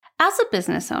As a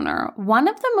business owner, one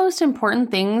of the most important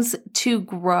things to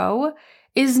grow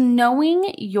is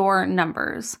knowing your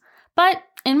numbers. But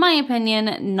in my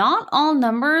opinion, not all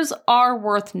numbers are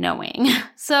worth knowing.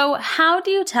 So how do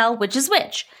you tell which is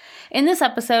which? In this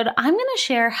episode, I'm going to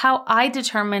share how I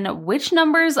determine which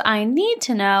numbers I need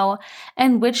to know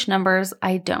and which numbers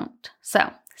I don't.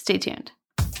 So stay tuned.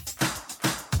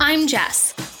 I'm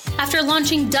Jess. After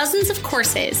launching dozens of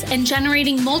courses and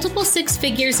generating multiple six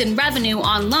figures in revenue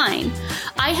online,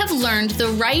 I have learned the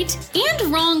right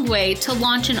and wrong way to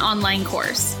launch an online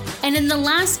course. And in the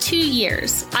last 2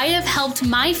 years, I have helped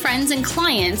my friends and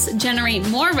clients generate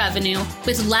more revenue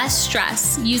with less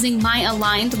stress using my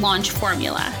aligned launch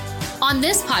formula. On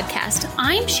this podcast,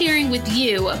 I'm sharing with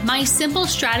you my simple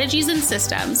strategies and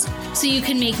systems so you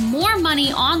can make more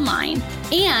money online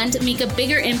and make a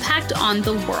bigger impact on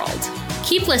the world.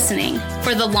 Keep listening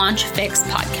for the Launch Fix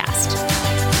podcast.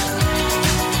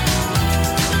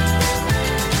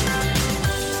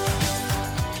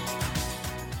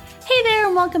 Hey there,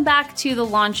 and welcome back to the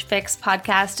Launch Fix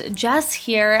podcast. Jess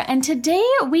here, and today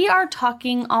we are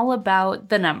talking all about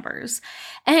the numbers.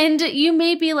 And you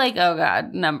may be like, oh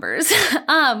God, numbers.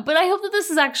 But I hope that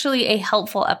this is actually a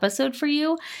helpful episode for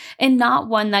you and not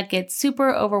one that gets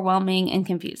super overwhelming and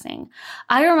confusing.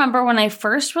 I remember when I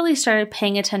first really started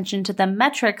paying attention to the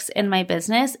metrics in my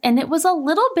business, and it was a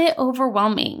little bit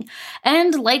overwhelming.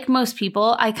 And like most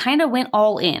people, I kind of went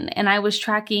all in and I was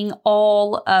tracking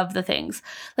all of the things.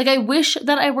 Like I wish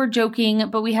that I were joking,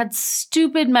 but we had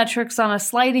stupid metrics on a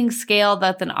sliding scale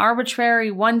that's an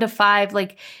arbitrary 1 to 5.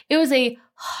 Like it was a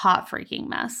hot freaking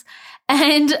mess.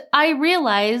 And I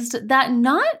realized that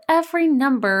not every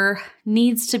number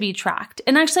needs to be tracked.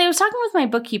 And actually, I was talking with my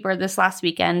bookkeeper this last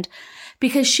weekend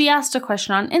because she asked a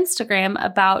question on Instagram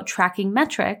about tracking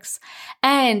metrics.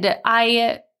 And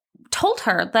I told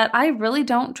her that I really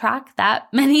don't track that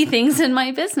many things in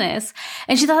my business.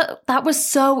 And she thought that was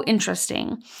so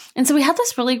interesting. And so we had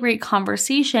this really great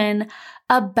conversation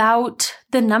about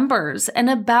the numbers and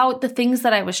about the things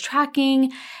that I was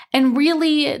tracking and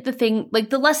really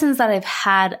the lessons that I've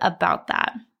had about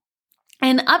that.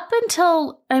 And up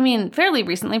until, fairly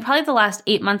recently, probably the last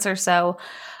 8 months or so,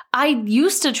 I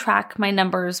used to track my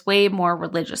numbers way more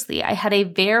religiously. I had a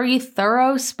very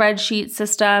thorough spreadsheet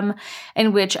system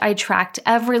in which I tracked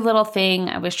every little thing.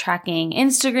 I was tracking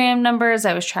Instagram numbers.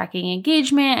 I was tracking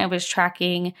engagement. I was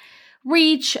tracking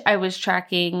reach. I was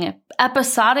tracking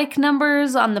episodic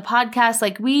numbers on the podcast.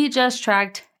 Like we just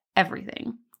tracked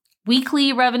everything.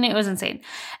 Weekly revenue, it was insane.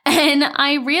 And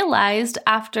I realized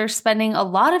after spending a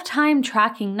lot of time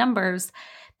tracking numbers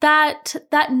that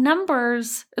the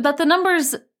numbers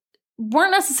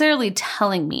weren't necessarily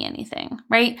telling me anything,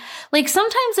 right? Like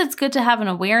sometimes it's good to have an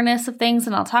awareness of things,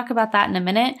 and I'll talk about that in a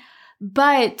minute.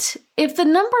 But if the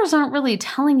numbers aren't really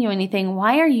telling you anything,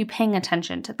 why are you paying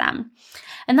attention to them?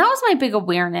 And that was my big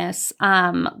awareness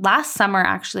last summer,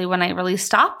 actually, when I really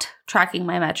stopped tracking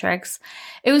my metrics.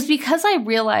 It was because I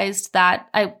realized that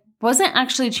I wasn't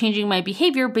actually changing my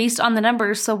behavior based on the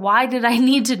numbers, so why did I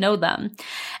need to know them?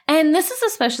 And this is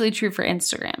especially true for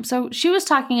Instagram. So she was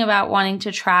talking about wanting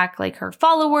to track like her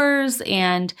followers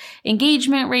and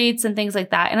engagement rates and things like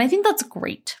that. And I think that's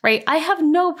great, right? I have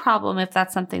no problem if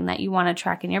that's something that you want to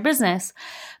track in your business.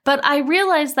 But I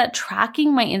realized that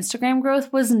tracking my Instagram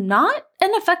growth was not an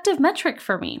effective metric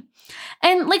for me.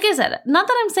 And like I said, not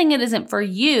that I'm saying it isn't for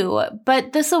you,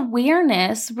 but this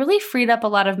awareness really freed up a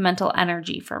lot of mental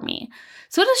energy for me.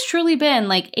 So it has truly been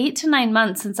like 8 to 9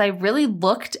 months since I really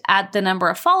looked at the number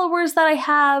of followers that I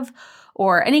have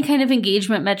or any kind of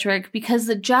engagement metric because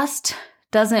it just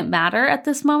doesn't matter at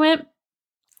this moment.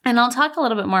 And I'll talk a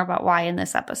little bit more about why in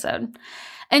this episode.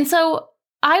 And so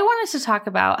I wanted to talk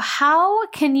about how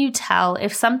can you tell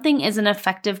if something is an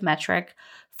effective metric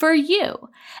for you.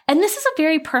 And this is a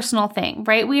very personal thing,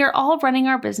 right? We are all running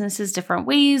our businesses different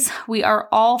ways. We are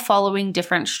all following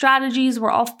different strategies. We're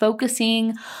all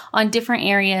focusing on different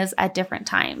areas at different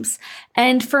times.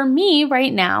 And for me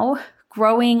right now,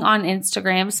 growing on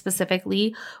Instagram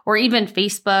specifically, or even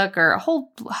Facebook or a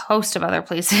whole host of other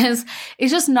places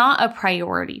is just not a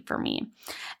priority for me.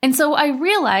 And so I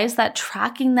realized that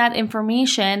tracking that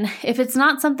information, if it's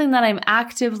not something that I'm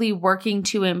actively working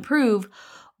to improve,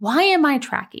 why am I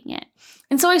tracking it?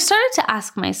 And so I started to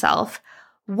ask myself,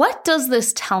 what does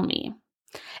this tell me?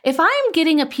 If I'm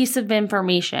getting a piece of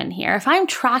information here, if I'm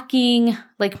tracking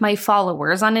like my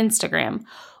followers on Instagram,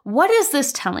 what is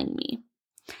this telling me?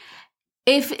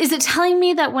 Is it telling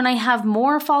me that when I have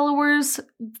more followers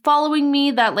following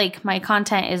me that like my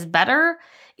content is better?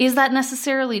 Is that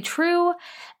necessarily true?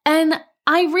 And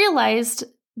I realized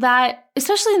that,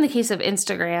 especially in the case of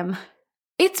Instagram,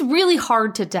 it's really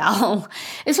hard to tell,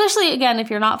 especially again, if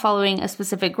you're not following a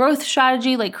specific growth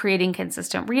strategy, like creating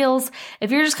consistent reels. If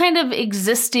you're just kind of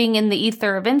existing in the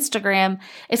ether of Instagram,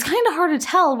 it's kind of hard to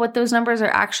tell what those numbers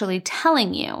are actually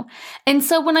telling you. And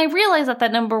so when I realized that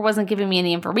that number wasn't giving me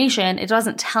any information, it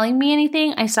wasn't telling me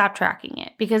anything, I stopped tracking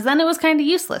it because then it was kind of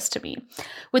useless to me.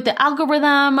 With the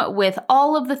algorithm, with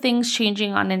all of the things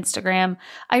changing on Instagram,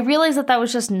 I realized that that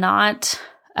was just not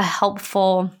a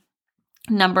helpful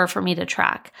number for me to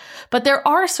track. But there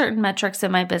are certain metrics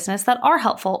in my business that are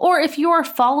helpful. Or if you are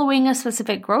following a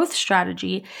specific growth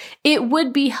strategy, it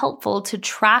would be helpful to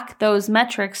track those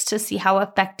metrics to see how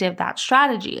effective that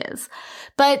strategy is.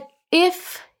 But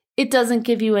if it doesn't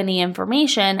give you any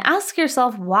information, ask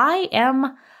yourself, why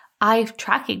am I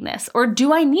tracking this? Or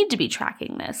do I need to be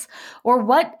tracking this? Or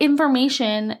what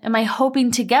information am I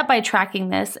hoping to get by tracking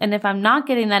this? And if I'm not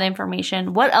getting that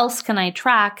information, what else can I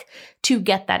track to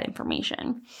get that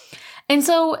information? And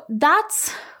so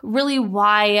that's really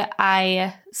why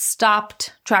I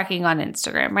stopped tracking on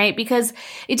Instagram, right? Because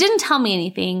it didn't tell me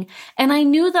anything. And I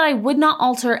knew that I would not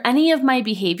alter any of my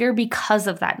behavior because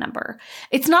of that number.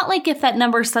 It's not like if that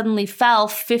number suddenly fell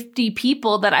 50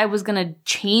 people that I was going to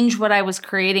change what I was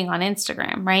creating on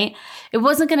Instagram, right? It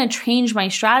wasn't going to change my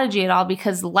strategy at all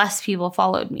because less people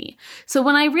followed me. So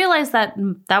when I realized that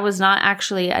that was not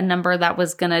actually a number that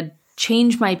was going to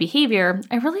change my behavior,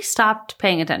 I really stopped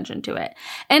paying attention to it.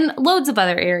 And loads of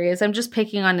other areas. I'm just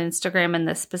picking on Instagram in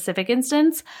this specific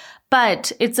instance,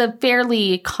 but it's a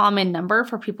fairly common number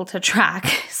for people to track.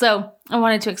 So I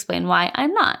wanted to explain why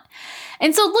I'm not.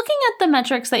 And so looking at the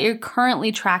metrics that you're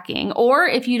currently tracking, or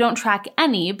if you don't track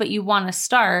any, but you want to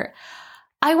start,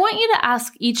 I want you to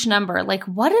ask each number, like,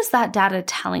 what is that data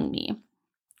telling me?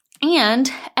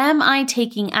 And am I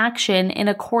taking action in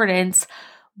accordance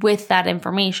with that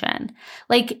information?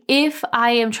 Like if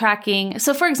I am tracking,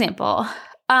 so for example,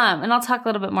 and I'll talk a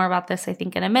little bit more about this, I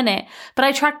think, in a minute, but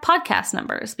I track podcast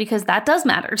numbers because that does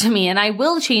matter to me and I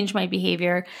will change my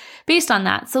behavior based on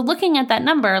that. So looking at that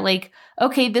number, like,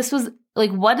 okay, this was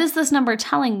like, what is this number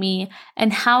telling me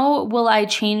and how will I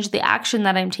change the action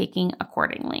that I'm taking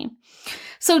accordingly?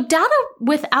 So data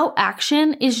without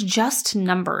action is just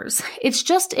numbers. It's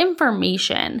just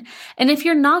information. And if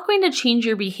you're not going to change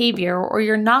your behavior or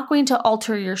you're not going to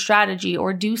alter your strategy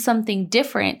or do something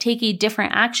different, take a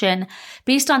different action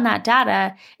based on that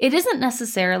data, it isn't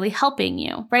necessarily helping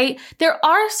you, right? There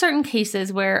are certain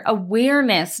cases where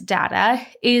awareness data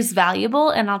is valuable,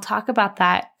 and I'll talk about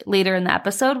that later in the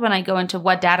episode when I go into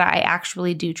what data I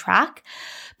actually do track.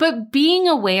 But being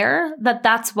aware that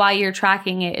that's why you're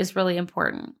tracking it is really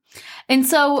important. And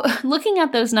so looking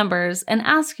at those numbers and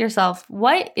ask yourself,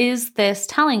 what is this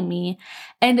telling me?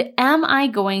 And am I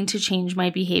going to change my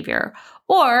behavior?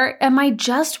 Or am I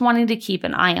just wanting to keep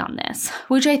an eye on this?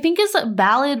 Which I think is a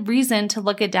valid reason to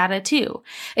look at data too.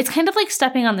 It's kind of like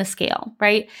stepping on the scale,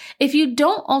 right? If you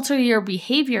don't alter your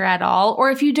behavior at all,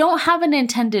 or if you don't have an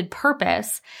intended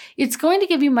purpose, it's going to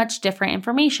give you much different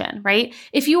information, right?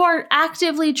 If you are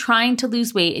actively trying to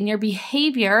lose weight and your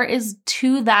behavior is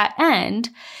to that end,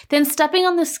 then stepping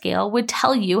on the scale would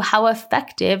tell you how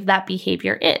effective that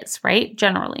behavior is, right?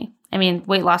 Generally. I mean,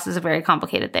 weight loss is a very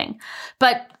complicated thing,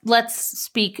 but let's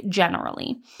speak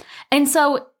generally. And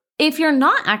so if you're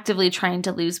not actively trying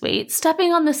to lose weight,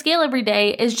 stepping on the scale every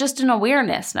day is just an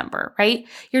awareness number, right?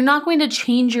 You're not going to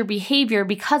change your behavior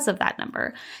because of that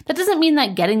number. That doesn't mean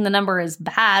that getting the number is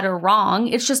bad or wrong.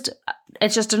 It's just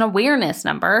an awareness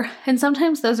number. And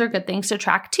sometimes those are good things to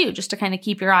track too, just to kind of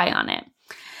keep your eye on it.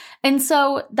 And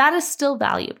so that is still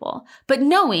valuable. But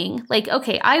knowing, like,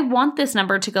 okay, I want this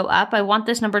number to go up. I want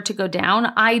this number to go down.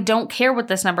 I don't care what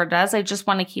this number does. I just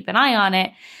want to keep an eye on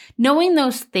it. Knowing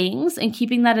those things and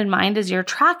keeping that in mind as you're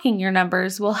tracking your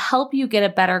numbers will help you get a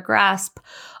better grasp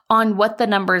on what the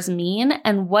numbers mean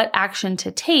and what action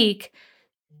to take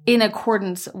in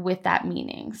accordance with that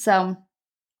meaning. So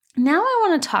now I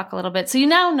want to talk a little bit. So you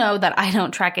now know that I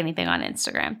don't track anything on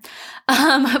Instagram.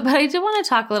 But I do want to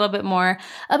talk a little bit more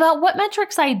about what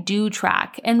metrics I do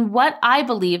track and what I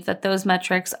believe that those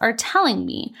metrics are telling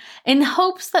me, in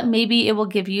hopes that maybe it will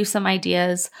give you some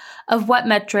ideas of what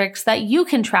metrics that you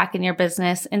can track in your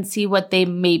business and see what they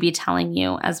may be telling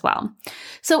you as well.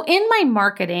 So in my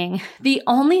marketing, the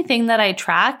only thing that I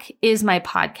track is my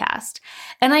podcast.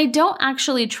 And I don't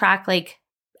actually track like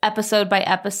episode by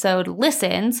episode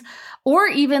listens, or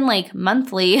even like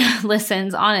monthly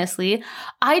listens, honestly,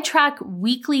 I track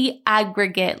weekly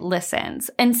aggregate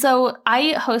listens. And so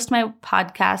I host my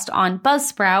podcast on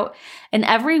Buzzsprout, and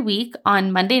every week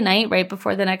on Monday night, right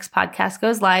before the next podcast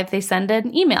goes live, they send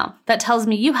an email that tells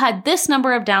me you had this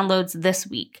number of downloads this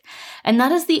week. And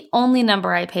that is the only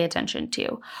number I pay attention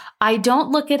to. I don't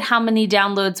look at how many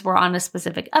downloads were on a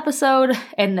specific episode,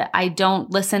 and I don't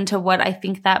listen to what I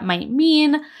think that might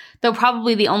mean, though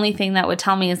probably the only thing that would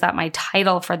tell me is that my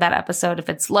title for that episode, if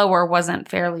it's lower, wasn't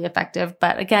fairly effective.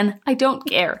 But again, I don't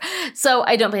care. So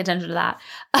I don't pay attention to that.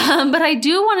 But I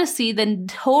do want to see the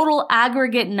total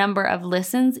aggregate number of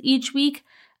listens each week.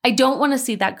 I don't want to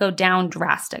see that go down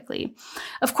drastically.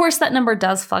 Of course, that number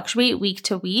does fluctuate week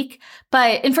to week,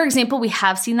 and for example, we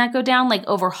have seen that go down like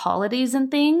over holidays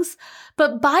and things,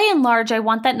 but by and large, I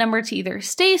want that number to either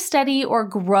stay steady or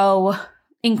grow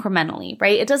incrementally,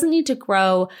 right? It doesn't need to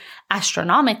grow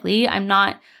astronomically. I'm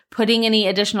not putting any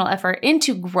additional effort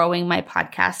into growing my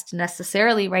podcast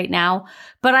necessarily right now,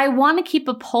 but I want to keep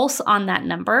a pulse on that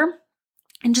number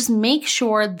and just make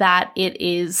sure that it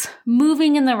is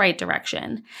moving in the right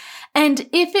direction. And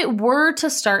if it were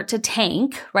to start to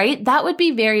tank, right, that would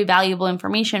be very valuable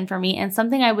information for me and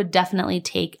something I would definitely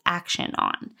take action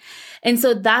on. And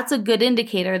so that's a good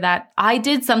indicator that I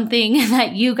did something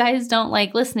that you guys don't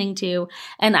like listening to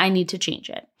and I need to change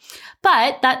it.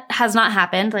 But that has not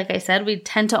happened. Like I said, we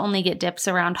tend to only get dips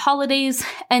around holidays.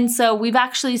 And so we've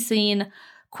actually seen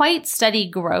quite steady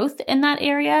growth in that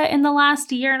area in the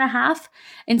last year and a half.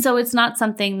 And so it's not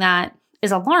something that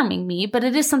is alarming me, but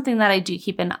it is something that I do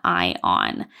keep an eye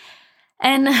on.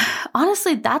 And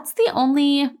honestly, that's the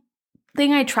only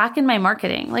thing I track in my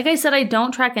marketing. Like I said, I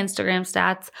don't track Instagram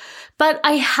stats, but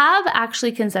I have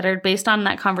actually considered, based on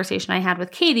that conversation I had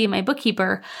with Katie, my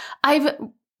bookkeeper, I've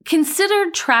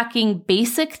considered tracking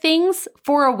basic things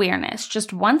for awareness,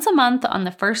 just once a month on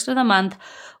the first of the month.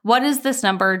 What is this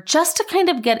number? Just to kind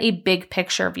of get a big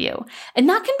picture view. And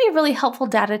that can be really helpful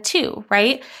data too,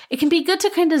 right? It can be good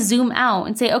to kind of zoom out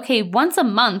and say, okay, once a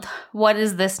month, what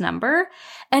is this number?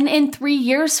 And in 3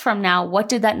 years from now, what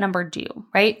did that number do,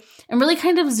 right? And really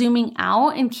kind of zooming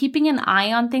out and keeping an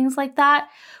eye on things like that,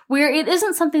 where it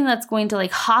isn't something that's going to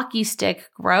like hockey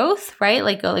stick growth, right?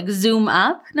 Like zoom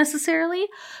up necessarily,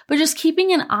 but just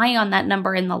keeping an eye on that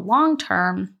number in the long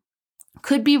term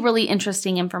could be really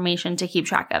interesting information to keep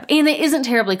track of. And it isn't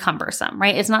terribly cumbersome,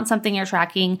 right? It's not something you're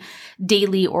tracking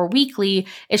daily or weekly.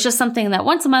 It's just something that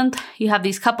once a month you have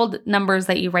these coupled numbers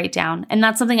that you write down. And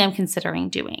that's something I'm considering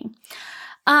doing.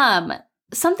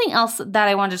 Something else that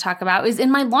I wanted to talk about is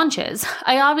in my launches.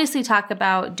 I obviously talk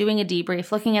about doing a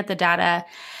debrief, looking at the data.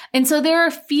 And so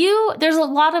there's a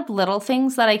lot of little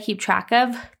things that I keep track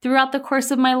of throughout the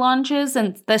course of my launches.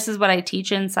 And this is what I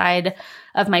teach inside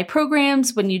of my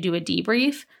programs when you do a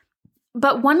debrief.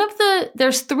 But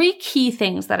there's 3 key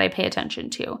things that I pay attention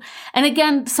to. And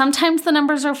again, sometimes the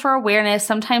numbers are for awareness.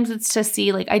 Sometimes it's to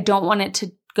see, like, I don't want it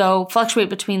to fluctuate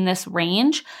between this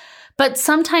range. But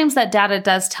sometimes that data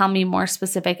does tell me more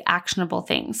specific actionable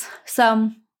things.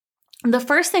 So the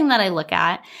first thing that I look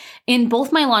at in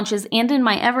both my launches and in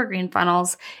my evergreen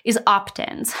funnels is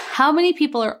opt-ins. How many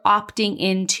people are opting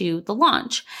into the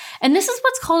launch? And this is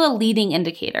what's called a leading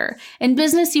indicator. In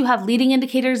business, you have leading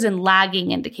indicators and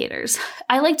lagging indicators.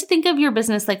 I like to think of your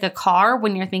business like a car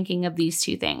when you're thinking of these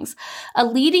two things. A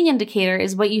leading indicator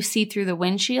is what you see through the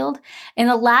windshield, and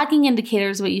a lagging indicator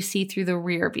is what you see through the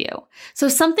rear view. So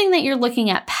something that you're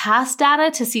looking at past data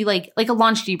to see, like a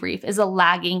launch debrief, is a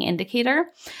lagging indicator.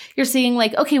 You're seeing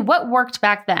like, okay, what worked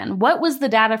back then? What was the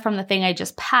data from the thing I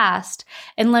just passed?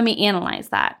 And let me analyze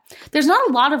that. There's not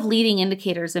a lot of leading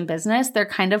indicators in business. They're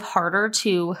kind of harder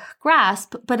to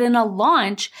grasp, but in a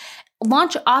launch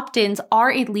opt-ins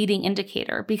are a leading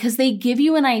indicator because they give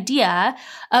you an idea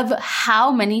of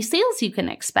how many sales you can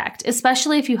expect,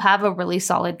 especially if you have a really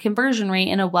solid conversion rate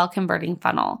in a well-converting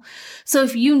funnel. So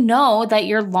if you know that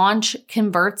your launch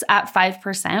converts at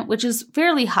 5%, which is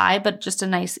fairly high, but just a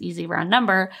nice, easy round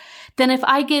number, then if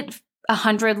I get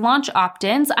 100 launch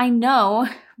opt-ins, I know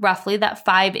roughly that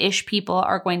 5-ish people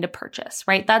are going to purchase,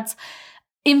 right? That's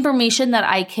information that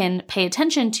I can pay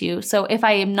attention to. So if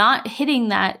I am not hitting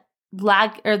that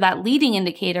that leading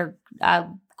indicator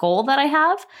goal that I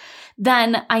have,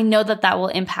 then I know that will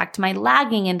impact my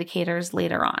lagging indicators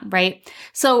later on, right?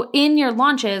 So in your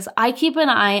launches, I keep an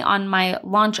eye on my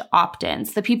launch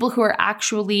opt-ins, the people who are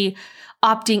actually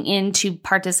opting in to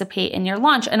participate in your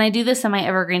launch. And I do this in my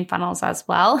evergreen funnels as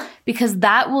well, because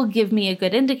that will give me a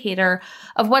good indicator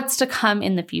of what's to come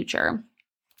in the future.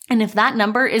 And if that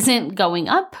number isn't going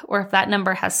up, or if that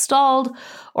number has stalled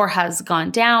or has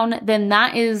gone down, then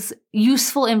that is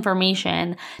useful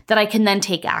information that I can then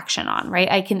take action on,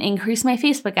 right? I can increase my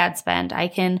Facebook ad spend. I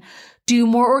can do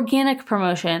more organic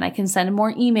promotion. I can send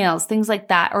more emails, things like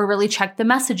that, or really check the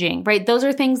messaging, right? Those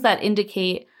are things that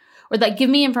indicate or that give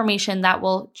me information that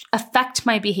will affect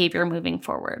my behavior moving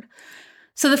forward.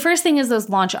 So the first thing is those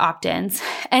launch opt-ins.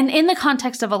 And in the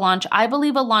context of a launch, I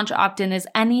believe a launch opt-in is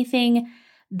anything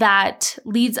that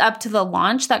leads up to the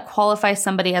launch that qualifies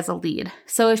somebody as a lead.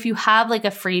 So if you have like a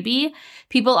freebie,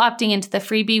 people opting into the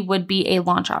freebie would be a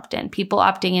launch opt-in. People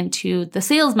opting into the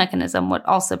sales mechanism would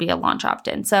also be a launch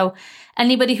opt-in. So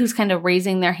anybody who's kind of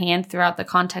raising their hand throughout the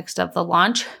context of the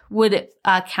launch would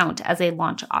count as a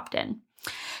launch opt-in.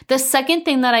 The second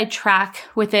thing that I track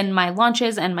within my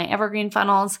launches and my evergreen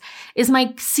funnels is my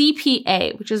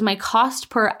CPA, which is my cost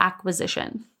per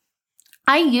acquisition.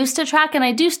 I used to track, and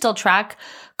I do still track,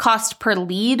 cost per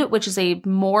lead, which is a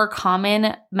more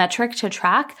common metric to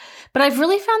track. But I've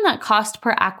really found that cost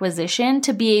per acquisition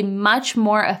to be a much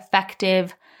more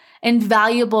effective and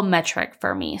valuable metric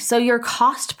for me. So your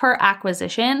cost per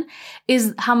acquisition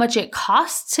is how much it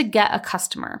costs to get a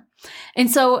customer.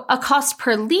 And so a cost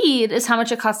per lead is how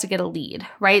much it costs to get a lead,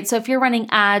 right? So if you're running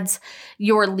ads,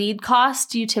 your lead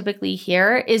cost you typically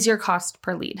hear is your cost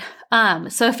per lead.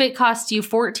 So if it costs you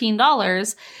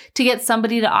 $14 to get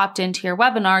somebody to opt into your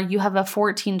webinar, you have a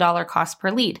 $14 cost per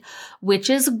lead,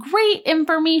 which is great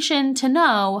information to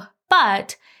know,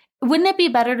 but wouldn't it be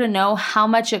better to know how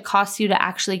much it costs you to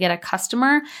actually get a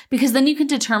customer? Because then you can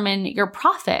determine your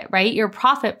profit, right? Your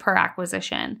profit per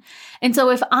acquisition. And so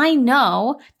if I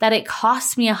know that it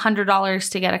costs me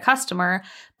 $100 to get a customer,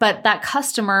 but that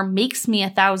customer makes me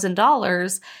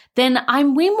 $1,000, then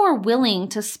I'm way more willing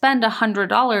to spend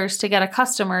 $100 to get a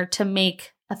customer to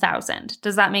make $1,000.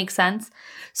 Does that make sense?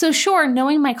 So sure,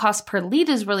 knowing my cost per lead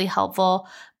is really helpful,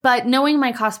 but knowing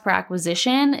my cost per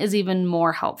acquisition is even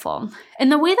more helpful.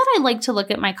 And the way that I like to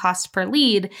look at my cost per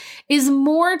lead is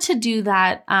more to do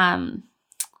that,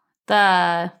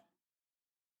 the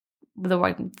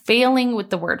failing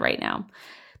with the word right now,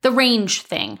 the range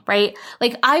thing, right?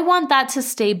 Like I want that to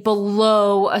stay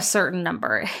below a certain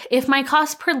number. If my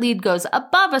cost per lead goes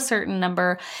above a certain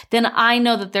number, then I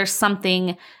know that there's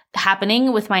something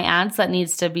happening with my ads that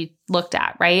needs to be looked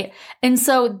at, right? And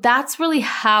so that's really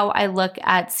how I look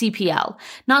at CPL.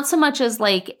 Not so much as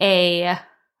like a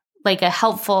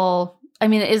helpful, I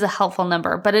mean, it is a helpful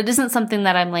number, but it isn't something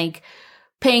that I'm like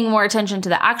paying more attention to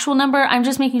the actual number. I'm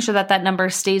just making sure that that number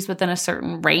stays within a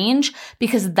certain range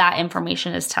because that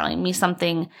information is telling me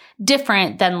something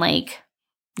different than like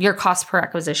your cost per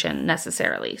acquisition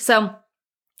necessarily. So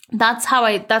that's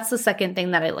the second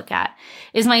thing that I look at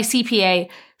is my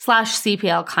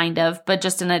CPA/CPL kind of, but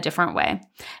just in a different way.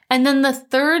 And then the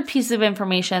third piece of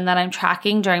information that I'm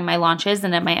tracking during my launches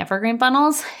and at my evergreen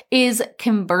funnels is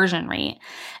conversion rate.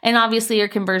 And obviously your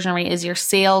conversion rate is your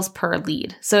sales per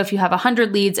lead. So if you have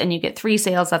 100 leads and you get 3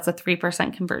 sales, that's a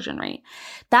 3% conversion rate.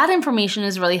 That information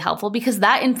is really helpful because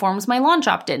that informs my launch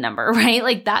opt-in number, right?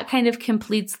 Like that kind of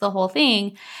completes the whole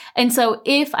thing. And so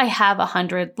if I have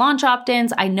 100 launch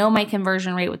opt-ins, I know my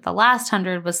conversion rate with the last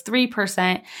 100 was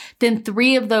 3%, then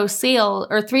 3 of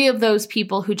those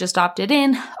people who just opted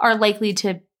in are likely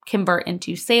to convert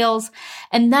into sales.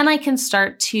 And then I can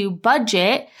start to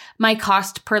budget my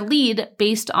cost per lead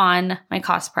based on my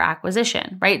cost per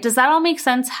acquisition, right? Does that all make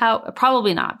sense?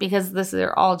 Probably not, because this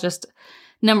are all just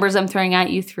numbers I'm throwing at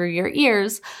you through your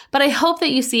ears. But I hope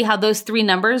that you see how those 3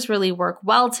 numbers really work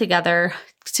well together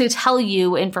to tell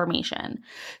you information.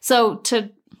 So to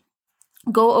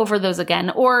go over those again,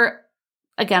 or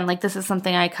again, like this is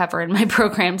something I cover in my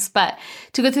programs, but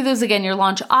to go through those again, your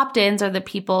launch opt-ins are the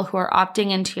people who are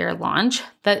opting into your launch.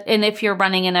 And if you're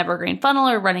running an evergreen funnel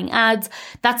or running ads,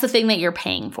 that's the thing that you're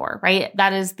paying for, right?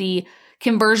 That is the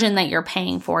conversion that you're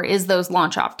paying for, is those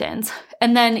launch opt-ins.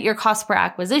 And then your cost per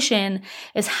acquisition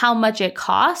is how much it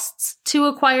costs to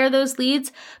acquire those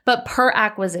leads, but per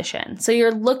acquisition. So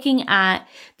you're looking at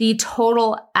the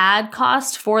total ad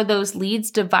cost for those leads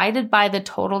divided by the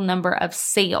total number of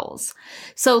sales.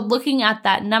 So looking at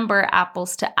that number,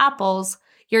 apples to apples,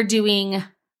 you're doing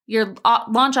your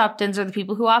launch opt-ins are the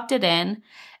people who opted in,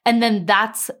 and then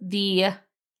that's the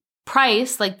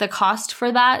price, like the cost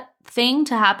for that thing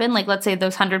to happen. Like let's say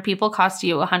those 100 people cost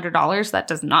you $100. That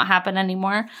does not happen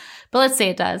anymore, but let's say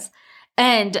it does.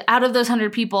 And out of those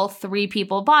 100 people, 3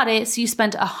 people bought it. So you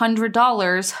spent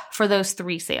 $100 for those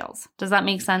 3 sales. Does that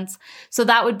make sense? So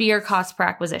that would be your cost per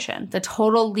acquisition. The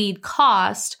total lead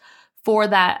cost for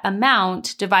that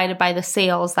amount divided by the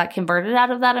sales that converted out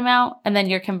of that amount. And then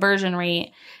your conversion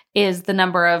rate is the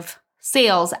number of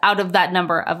sales out of that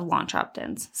number of launch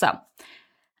opt-ins. So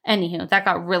anywho, that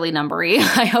got really numbery.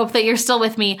 I hope that you're still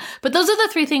with me. But those are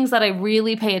the 3 things that I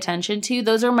really pay attention to.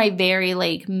 Those are my very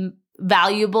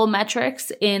valuable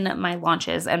metrics in my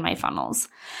launches and my funnels.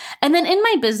 And then in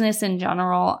my business in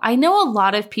general, I know a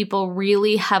lot of people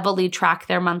really heavily track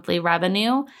their monthly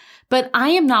revenue, but I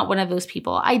am not one of those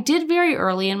people. I did very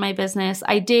early in my business.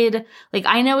 I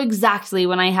know exactly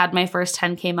when I had my first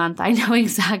 10K month. I know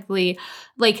exactly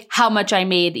how much I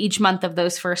made each month of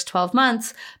those first 12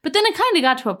 months. But then it kind of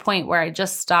got to a point where I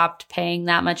just stopped paying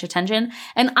that much attention.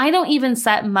 And I don't even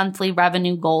set monthly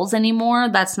revenue goals anymore.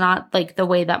 That's not the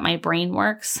way that my brain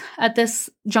works at this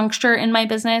juncture in my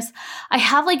business. I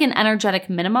have an energetic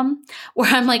minimum where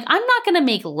I'm I'm not going to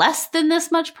make less than this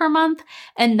much per month.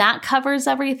 And that covers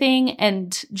everything.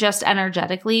 And just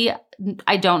energetically,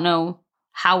 I don't know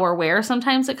how or where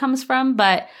sometimes it comes from,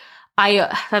 but I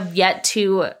have yet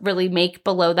to really make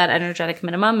below that energetic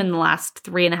minimum in the last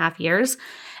 3.5 years.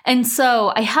 And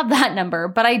so I have that number,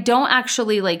 but I don't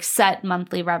actually set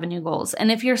monthly revenue goals.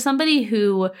 And if you're somebody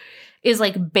who is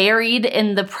buried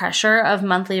in the pressure of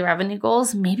monthly revenue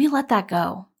goals, maybe let that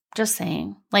go. Just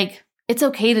saying. It's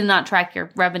okay to not track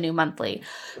your revenue monthly.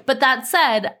 But that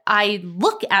said, I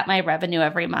look at my revenue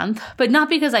every month, but not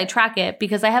because I track it,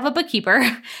 because I have a bookkeeper,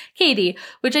 Katie,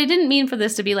 which I didn't mean for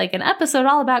this to be an episode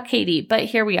all about Katie, but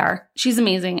here we are. She's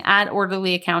amazing at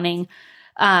Orderly Accounting.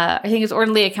 I think it's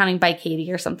Orderly Accounting by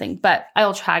Katie or something, but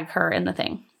I'll tag her in the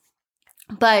thing.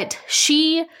 But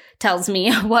she tells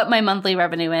me what my monthly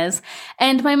revenue is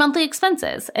and my monthly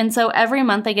expenses. And so every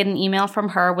month I get an email from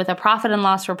her with a profit and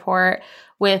loss report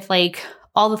with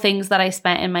all the things that I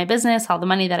spent in my business, all the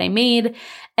money that I made.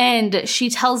 And she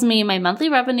tells me my monthly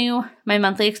revenue, my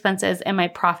monthly expenses, and my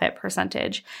profit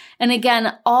percentage. And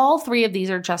again, all 3 of these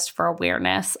are just for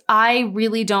awareness. I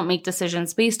really don't make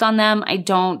decisions based on them. I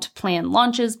don't plan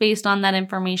launches based on that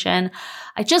information.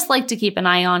 I just like to keep an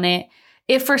eye on it.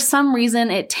 If for some reason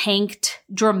it tanked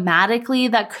dramatically,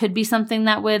 that could be something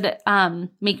that would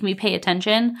make me pay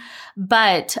attention.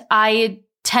 But I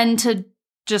tend to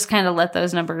just kind of let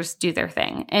those numbers do their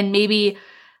thing. And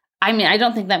I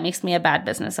don't think that makes me a bad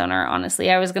business owner,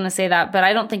 honestly. I was going to say that, but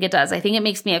I don't think it does. I think it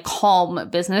makes me a calm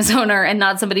business owner and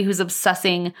not somebody who's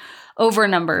obsessing over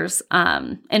numbers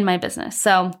in my business.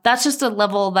 So that's just a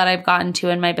level that I've gotten to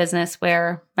in my business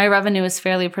where my revenue is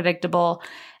fairly predictable.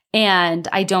 And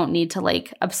I don't need to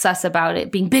obsess about it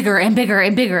being bigger and bigger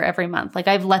and bigger every month.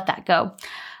 I've let that go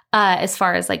as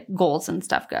far as goals and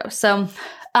stuff go. So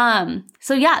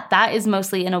yeah, that is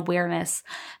mostly an awareness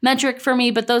metric for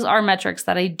me, but those are metrics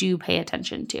that I do pay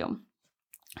attention to.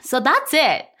 So that's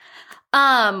it.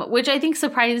 Which I think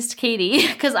surprised Katie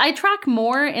because I track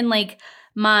more in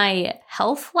my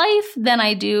health life than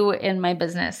I do in my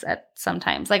business at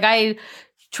sometimes. I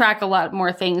track a lot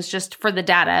more things just for the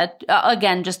data.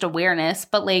 Again, just awareness,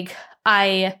 but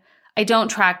I don't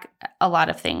track a lot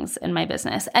of things in my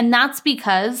business. And that's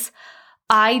because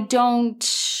I don't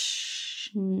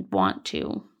want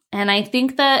to. And I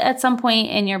think that at some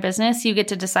point in your business, you get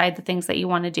to decide the things that you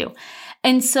want to do.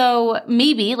 And so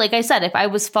maybe, like I said, if I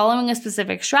was following a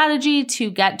specific strategy to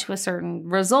get to a certain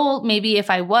result, maybe if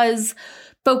I was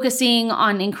focusing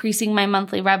on increasing my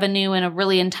monthly revenue in a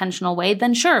really intentional way,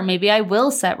 then sure, maybe I will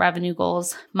set revenue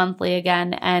goals monthly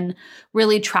again and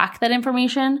really track that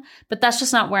information. But that's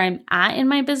just not where I'm at in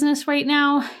my business right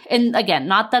now. And again,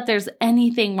 not that there's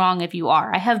anything wrong if you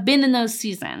are. I have been in those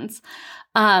seasons.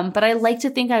 But I like to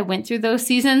think I went through those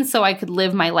seasons so I could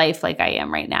live my life like I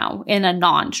am right now in a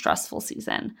non-stressful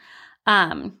season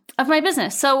of my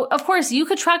business. So of course you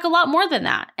could track a lot more than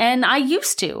that. And I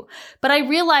used to, but I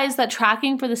realized that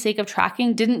tracking for the sake of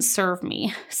tracking didn't serve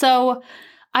me. So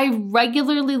I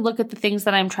regularly look at the things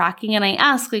that I'm tracking and I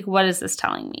ask, what is this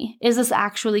telling me? Is this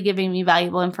actually giving me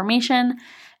valuable information?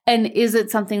 And is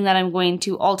it something that I'm going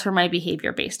to alter my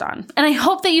behavior based on? And I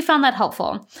hope that you found that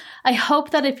helpful. I hope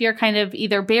that if you're kind of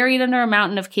either buried under a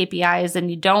mountain of KPIs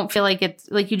and you don't feel like it's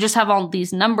you just have all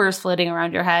these numbers floating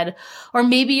around your head, or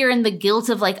maybe you're in the guilt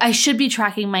of I should be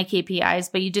tracking my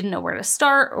KPIs, but you didn't know where to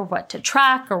start or what to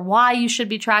track or why you should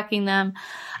be tracking them.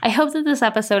 I hope that this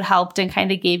episode helped and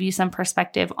kind of gave you some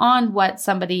perspective on what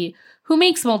somebody who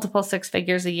makes multiple six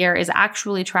figures a year is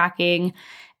actually tracking.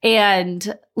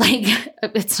 And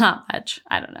it's not much.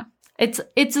 I don't know. It's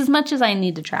as much as I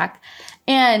need to track.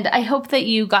 And I hope that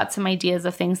you got some ideas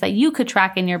of things that you could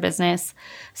track in your business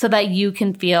so that you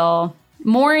can feel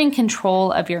more in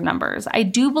control of your numbers. I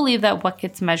do believe that what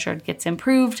gets measured gets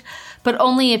improved, but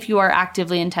only if you are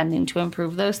actively intending to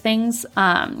improve those things.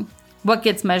 What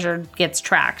gets measured gets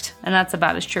tracked. And that's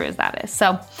about as true as that is.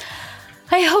 So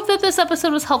I hope that this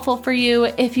episode was helpful for you.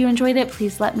 If you enjoyed it,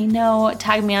 please let me know.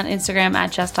 Tag me on Instagram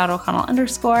at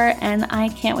jess.o'connell_, and I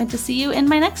can't wait to see you in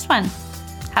my next one.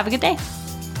 Have a good day.